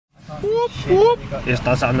Whoop, whoop.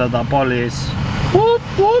 Estás under the police. Whoop,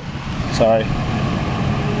 whoop. Sorry.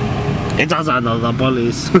 Estás under the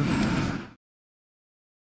police.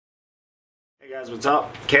 Hey guys, what's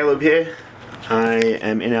up? Caleb here. I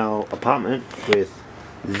am in our apartment with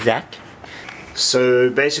Zach. So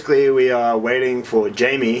basically we are waiting for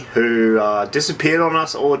Jamie, who disappeared on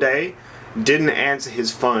us all day, didn't answer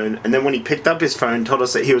his phone, and then when he picked up his phone told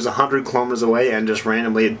us that he was 100 kilometers away and just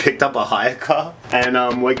randomly had picked up a hire car.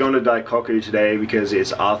 And we're going to Daikoku today because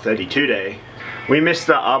it's R32 day. We missed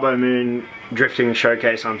the Arbo Moon drifting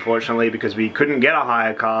showcase unfortunately because we couldn't get a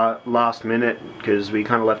hire car last minute because we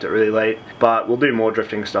kind of left it really late, but we'll do more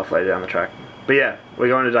drifting stuff later down the track. But yeah, we're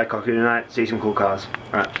going to Daikoku tonight, see some cool cars.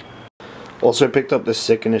 Alright. Also picked up the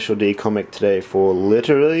sick Initial D comic today for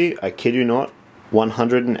literally, I kid you not,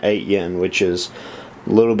 108 yen, which is a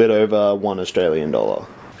little bit over $1 Australian.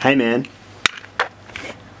 Hey man.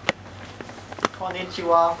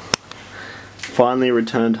 Konnichiwa. Finally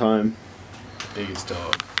returned home. Biggest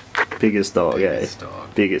dog. Biggest dog, Biggest yeah.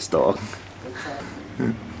 dog. Biggest dog.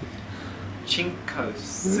 Chinko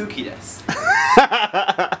Suki desu.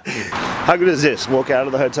 How good is this? Walk out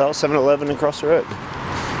of the hotel, 7-Eleven across the road.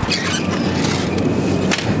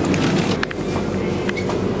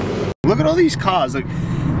 Look at all these cars. Like,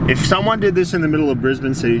 if someone did this in the middle of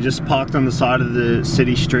Brisbane City, just parked on the side of the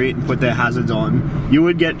city street and put their hazards on, you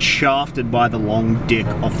would get shafted by the long dick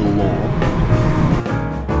of the law.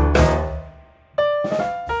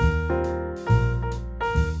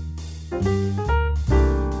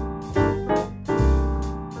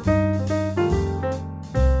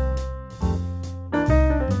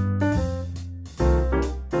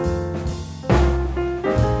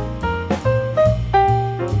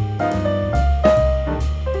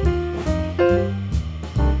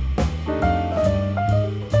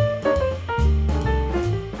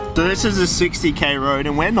 So this is a 60k road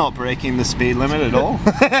and we're not breaking the speed limit at all.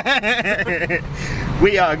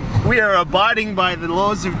 we are abiding by the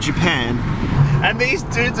laws of Japan, and these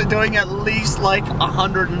dudes are doing at least like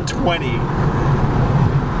 120.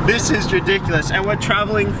 This is ridiculous, and we're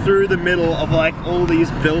traveling through the middle of like all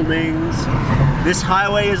these buildings. This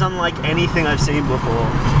highway is unlike anything I've seen before.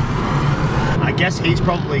 I guess he's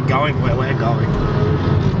probably going where we're going.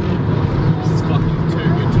 This is fucking too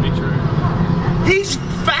good to be true. He's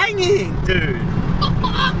fanging, dude!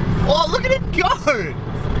 Oh, look at him go!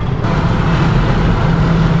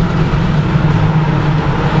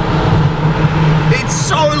 It's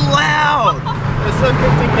so loud! It's like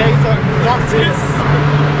 50k, so that's it.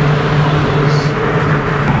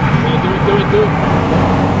 Do it.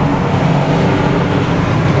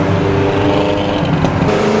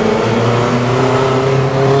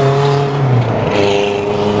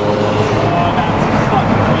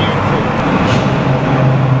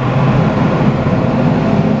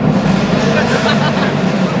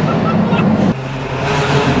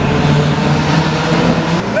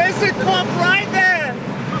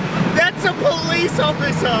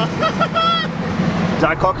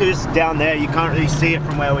 Daikoku's down there, you can't really see it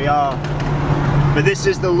from where we are. But this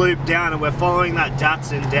is the loop down and we're following that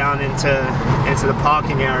Datsun down into the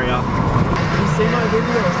parking area. You see my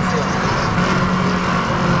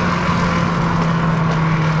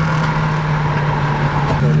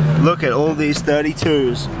video? Look at all these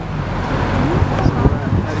 32s.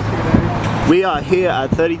 We are here at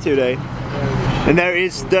 32 day. And there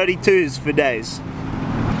is 32s for days.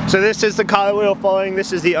 So this is the car that we were following,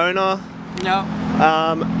 this is the owner. No.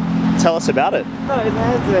 Tell us about it. No, it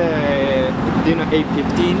has a, you know,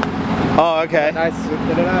 A15. Oh, okay. And I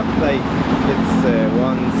set it up like it's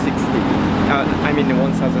 160. I mean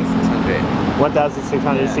 1,600.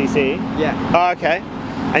 1,600 cc? Yeah. Oh, okay.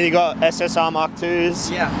 And you got SSR Mark IIs?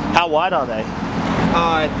 Yeah. How wide are they?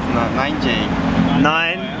 Oh, it's not 9J.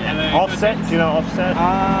 9? Offset? Do you know offset?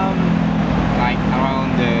 Like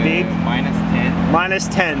around Big? -10.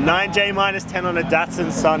 -10. 9J -10 on a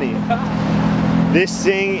Datsun Sunny. This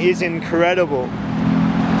thing is incredible.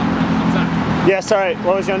 Yeah, sorry,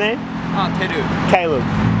 what was your name? Teru. Caleb.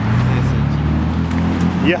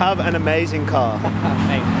 You have an amazing car.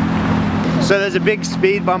 Thanks. So there's a big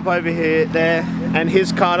speed bump over here, there, and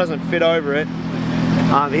his car doesn't fit over it.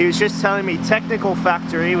 He was just telling me Technical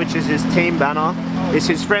Factory, which is his team banner, is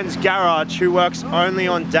his friend's garage who works only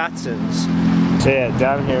on Datsuns. So yeah,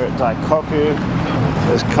 down here at Daikoku,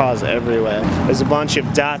 there's cars everywhere. There's a bunch of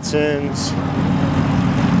Datsuns.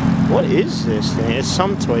 What is this thing? It's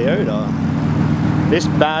some Toyota. This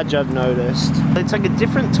badge I've noticed. It's like a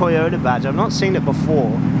different Toyota badge. I've not seen it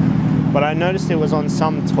before, but I noticed it was on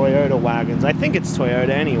some Toyota wagons. I think it's Toyota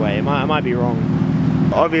anyway. I might be wrong.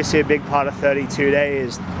 Obviously a big part of 32 day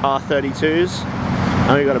is R32s.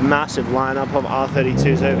 And we've got a massive lineup of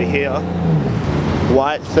R32s over here.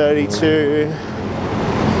 White 32.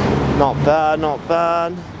 Not bad, not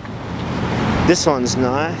bad. This one's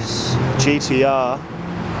nice. GTR.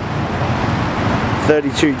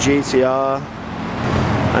 32 GTR.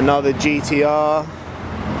 Another GTR.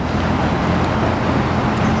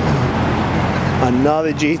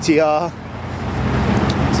 Another GTR.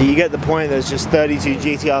 So you get the point, there's just 32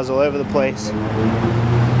 GTRs all over the place.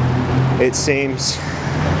 It seems.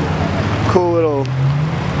 Cool little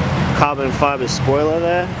carbon fiber spoiler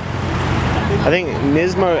there. I think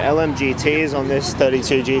Nismo LMGT is on this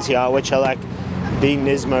 32 GTR, which are like the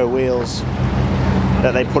Nismo wheels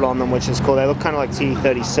that they put on them, which is cool. They look kind of like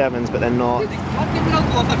T37s, but they're not.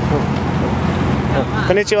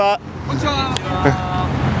 Konnichiwa.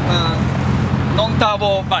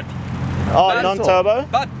 Non-turbo, but. Oh, non-turbo?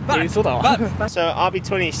 But. So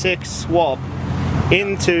RB26 swap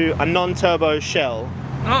into a non-turbo shell.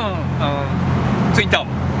 Twin turbo.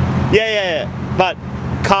 Yeah. But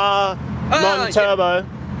car, non-turbo,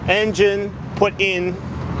 engine put in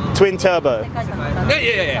twin turbo.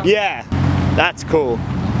 Yeah. Yeah, that's cool.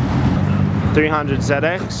 300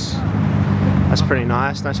 ZX. That's pretty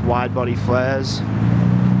nice. Nice wide body flares.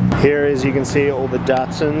 Here, as you can see, all the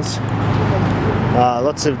Datsuns.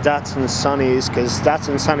 Lots of Datsun Sunnies, because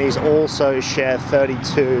Datsun Sunnies also share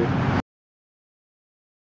 32.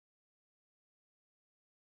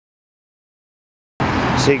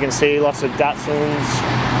 So you can see lots of Datsuns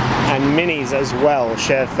and Minis as well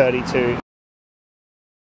share 32.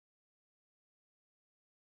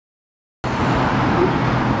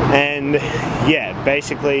 And yeah,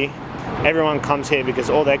 basically everyone comes here because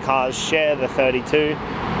all their cars share the 32.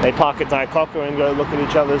 They park at Daikoku and go look at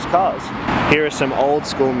each other's cars. Here are some old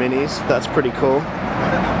school Minis. That's pretty cool.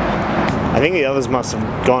 I think the others must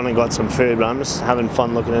have gone and got some food, but I'm just having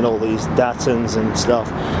fun looking at all these Datsuns and stuff.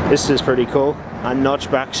 This is pretty cool. A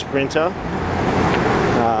notchback Sprinter.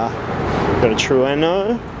 Got a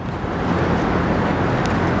Trueno.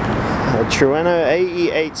 A Trueno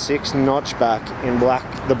AE86 notchback in black,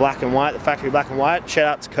 the black and white, the factory black and white. Shout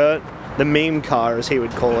out to Kurt, the meme car as he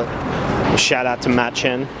would call it. A shout out to Matt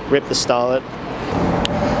Chen, Rip the Starlet.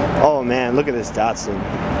 Oh man, look at this Datsun.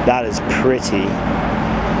 That is pretty.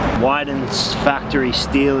 Widens factory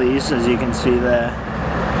steelies, as you can see there.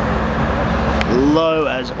 Low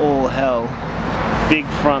as all hell. Big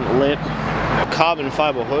front lip. Carbon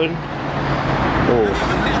fiber hood. Oh.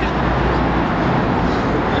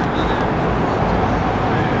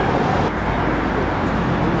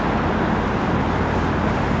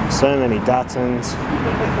 So many Datsuns.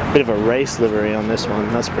 Bit of a race livery on this one.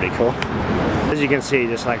 That's pretty cool. As you can see,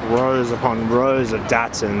 just like rows upon rows of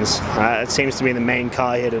Datsuns. It seems to be the main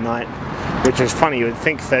car here tonight, which is funny. You would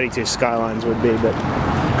think 32 Skylines would be, but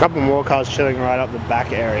a couple more cars chilling right up the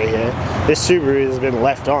back area here. This Subaru has been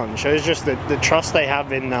left on. Shows just that the trust they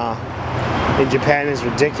have in Japan is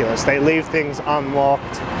ridiculous. They leave things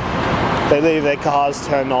unlocked. They leave their cars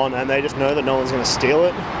turned on, and they just know that no one's going to steal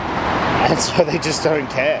it. And so they just don't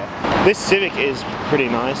care. This Civic is pretty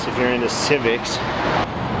nice if you're into Civics.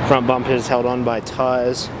 Front bumper is held on by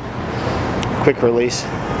tires. Quick release.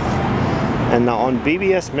 And on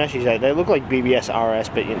BBS meshes, they look like BBS RS,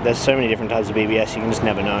 but there's so many different types of BBS, you can just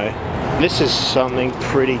never know. This is something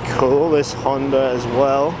pretty cool, this Honda as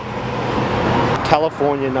well.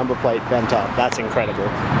 California number plate bent up, that's incredible.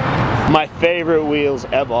 My favorite wheels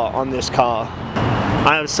ever on this car.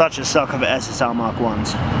 I am such a sucker for SSR Mark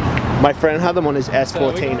 1s. My friend had them on his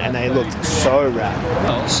S14 and they looked so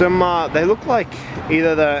rad. Some, they look like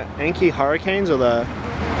either the Enki Hurricanes or the...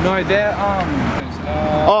 No, they're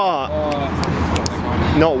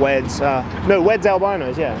not Weds. No, Weds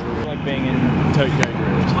Albinos, yeah. Like being in Tokyo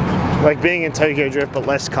Drift. Like being in Tokyo Drift, but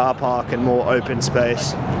less car park and more open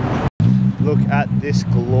space. Look at this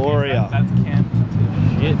Gloria. That's camp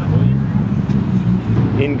shit, boy.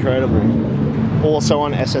 Incredible. Also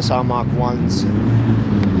on SSR Mark 1s.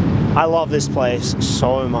 I love this place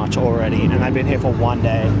so much already, and I've been here for one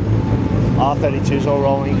day. R32's all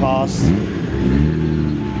rolling past.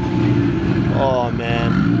 Oh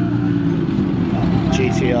man.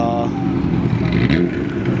 GTR.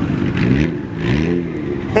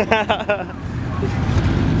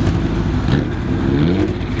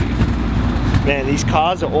 Man, these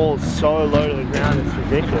cars are all so low to the ground, it's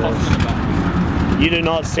ridiculous. You do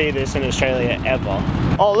not see this in Australia ever.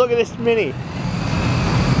 Oh, look at this Mini.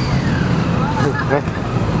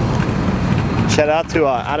 Shout out to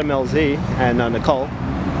Adam LZ and Nicole.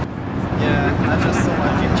 Yeah, I just saw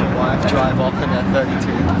my future wife drive off in a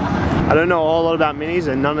 32. I don't know a whole lot about Minis,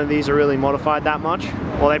 and none of these are really modified that much.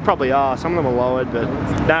 Well, they probably are. Some of them are lowered, but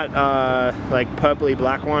that like purpley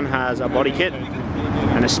black one has a body kit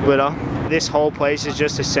and a splitter. This whole place is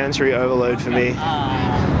just a sensory overload for me.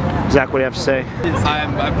 Zach, what do you have to say?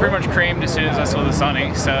 I'm pretty much creamed as soon as I saw the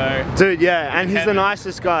Sunny, so... Dude, yeah, and he's the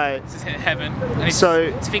nicest guy. This is heaven. And he's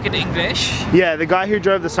so, speaking English. Yeah, the guy who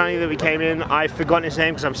drove the Sunny that we came in, I've forgotten his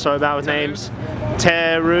name because I'm so bad with names.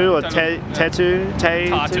 Teru or Tetu?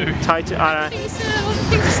 Tatu? I don't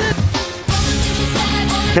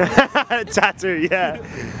know. Tattoo, yeah.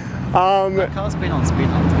 That car's been on speed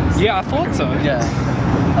hunters. Yeah, I thought so. Yeah,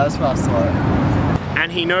 that's what I saw. And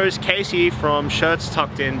he knows Casey from Shirts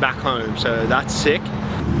Tucked In back home, so that's sick.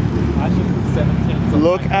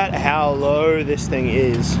 Look at how low this thing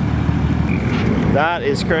is. That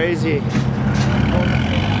is crazy.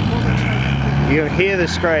 You can hear the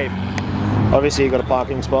scrape. Obviously you got a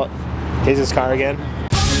parking spot. Here's his car again.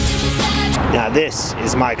 Now this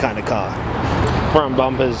is my kind of car. Front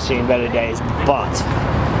bumper's seen better days, but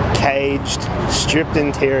caged, stripped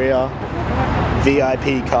interior,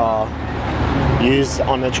 VIP car, used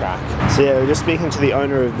on the track. So yeah, we're just speaking to the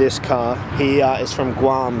owner of this car. He is from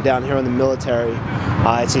Guam, down here in the military.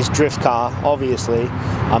 It's his drift car, obviously.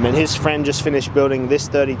 And his friend just finished building this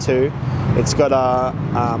 32. It's got a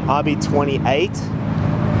RB28,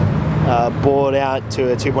 bored out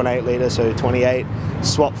to a 2.8 litre, so 28,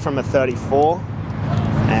 swapped from a 34.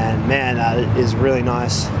 And man, that is really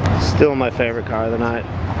nice. Still my favorite car of the night.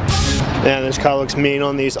 Man, this car looks mean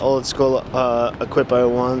on these old school Equipo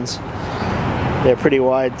ones. They're pretty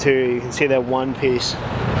wide too. You can see they're one piece,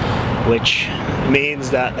 which means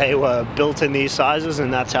that they were built in these sizes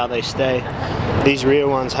and that's how they stay. These rear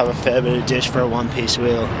ones have a fair bit of dish for a one-piece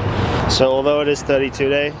wheel. So although it is 32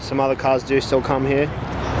 day, some other cars do still come here.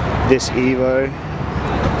 This Evo.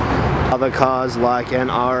 Other cars like an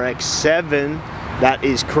RX-7 that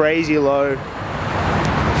is crazy low.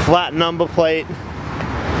 Flat number plate.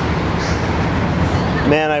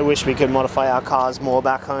 Man, I wish we could modify our cars more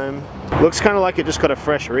back home. Looks kind of like it just got a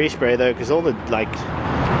fresh respray though, because all the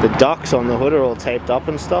the ducts on the hood are all taped up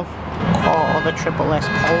and stuff. Oh, the triple S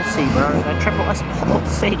policy, bro. The triple S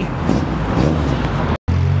policy.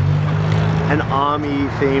 An army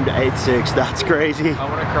themed 8.6. That's crazy. I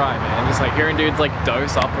want to cry, man. Just like hearing dudes like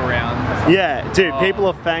dose up around. Yeah, dude. People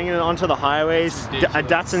are fanging it onto the highways. A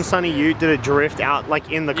Datsun Sunny Ute did a drift out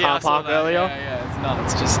like in the car park earlier. Yeah, it's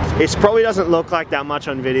nuts. Just. It probably doesn't look like that much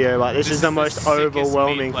on video, but this is the most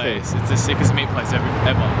overwhelming thing. It's the sickest meat place ever.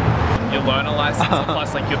 Your learner license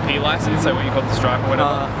plus like your P license, so when you got the stripe or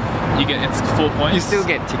whatever, you get it's 4 points. You still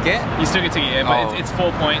get ticket? You still get ticket, yeah, but it's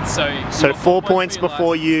 4 points. So 4 points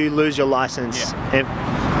before you lose your license.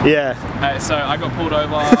 Yeah. So I got pulled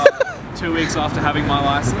over 2 weeks after having my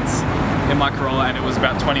license in my Corolla, and it was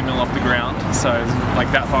about 20 mil off the ground, so it was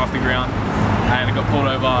like that far off the ground. And I got pulled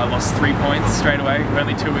over. I lost 3 points straight away.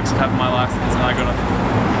 Only 2 weeks of having my license, and I got a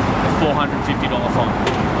 $450 fine.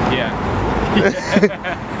 Yeah.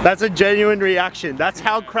 That's a genuine reaction. That's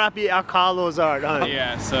how crappy our car laws are at home.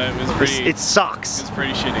 Yeah, so it was pretty... It sucks. It's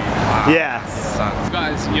pretty shitty. Yeah. Sucks.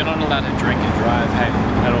 Guys, you're not allowed to drink and drive, hey,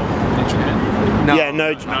 at all. No.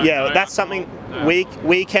 Yeah, that's something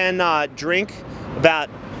we can drink about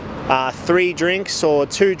 3 drinks or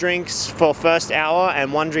 2 drinks for first hour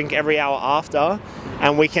and 1 drink every hour after,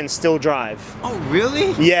 and we can still drive. Oh,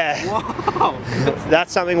 really? Yeah. Wow.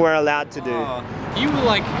 That's something we're allowed to do. You were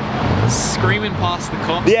like screaming past the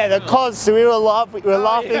cops. Yeah, the cops. We were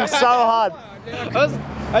laughing so hard.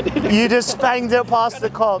 You just banged it past the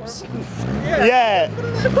cops. Yeah.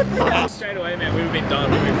 Straight away, man, we would have been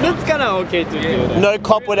done. That's kind of okay to do that. No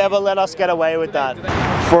cop would ever let us get away with that.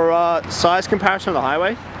 For size comparison of the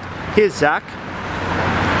highway, here's Zach.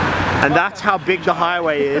 And that's how big the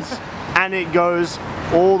highway is. And it goes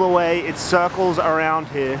all the way, it circles around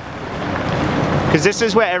here. Because this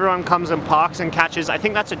is where everyone comes and parks and catches. I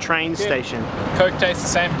think that's a train station. Coke tastes the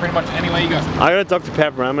same pretty much anywhere you go. I got Dr.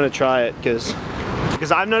 Pepper. I'm going to try it because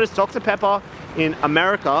I've noticed Dr. Pepper in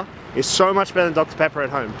America is so much better than Dr. Pepper at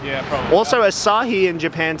home. Yeah, probably. Also, Asahi in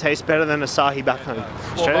Japan tastes better than Asahi back home.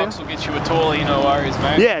 $4 will get you a tally, no worries,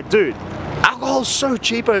 mate. Yeah, dude. Alcohol's so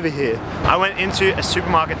cheap over here. I went into a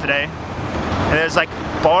supermarket today and there's like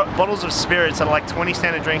bottles of spirits that are like 20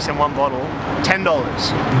 standard drinks in one bottle.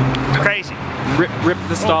 $10. Crazy. Rip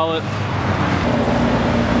the starlet.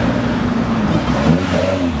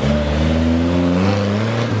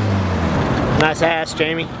 Nice ass,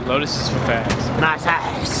 Jamie. Lotus is for fags. Nice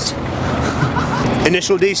ass.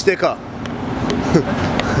 Initial D sticker.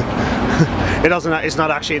 It's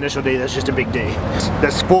not actually initial D, that's just a big D.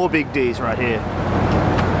 There's 4 big Ds right here.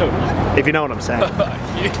 If you know what I'm saying.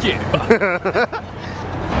 Yeah.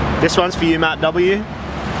 This one's for you, Matt W.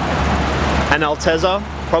 An Altezza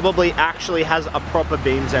probably actually has a proper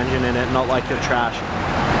beams engine in it, not like your trash.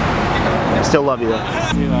 Still love you though.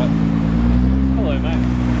 See that. Hello, mate.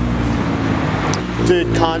 Dude,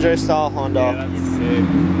 Kanjo style Honda. Yeah, that's sick.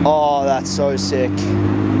 Oh, that's so sick.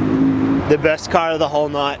 The best car of the whole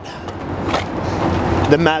night.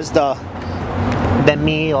 The Mazda. The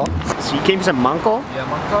Mio. So you came to Manko? Yeah,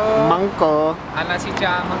 Manko. Manko.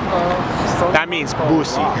 Anasichan, Manko. That means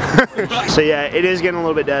boosie. So yeah, it is getting a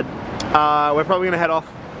little bit dead. We're probably gonna head off.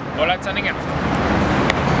 Hola, Taninga.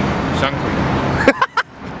 Shankui.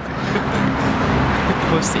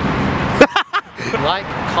 Pussy. Like,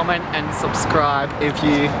 comment, and subscribe if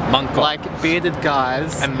you like bearded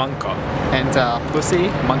guys And Manko. and pussy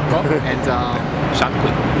Manko. and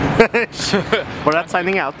Shankui. We're not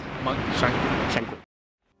signing out. Shankui.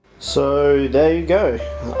 So there you go.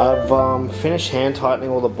 I've finished hand tightening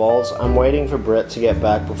all the bolts. I'm waiting for Brett to get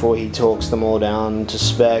back before he torques them all down to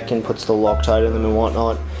spec and puts the Loctite in them and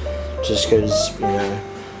whatnot. Just because, you know,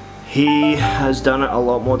 he has done it a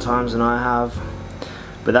lot more times than I have.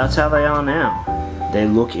 But that's how they are now. They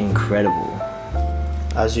look incredible.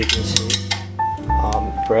 As you can see,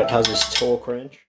 Brett has his torque wrench.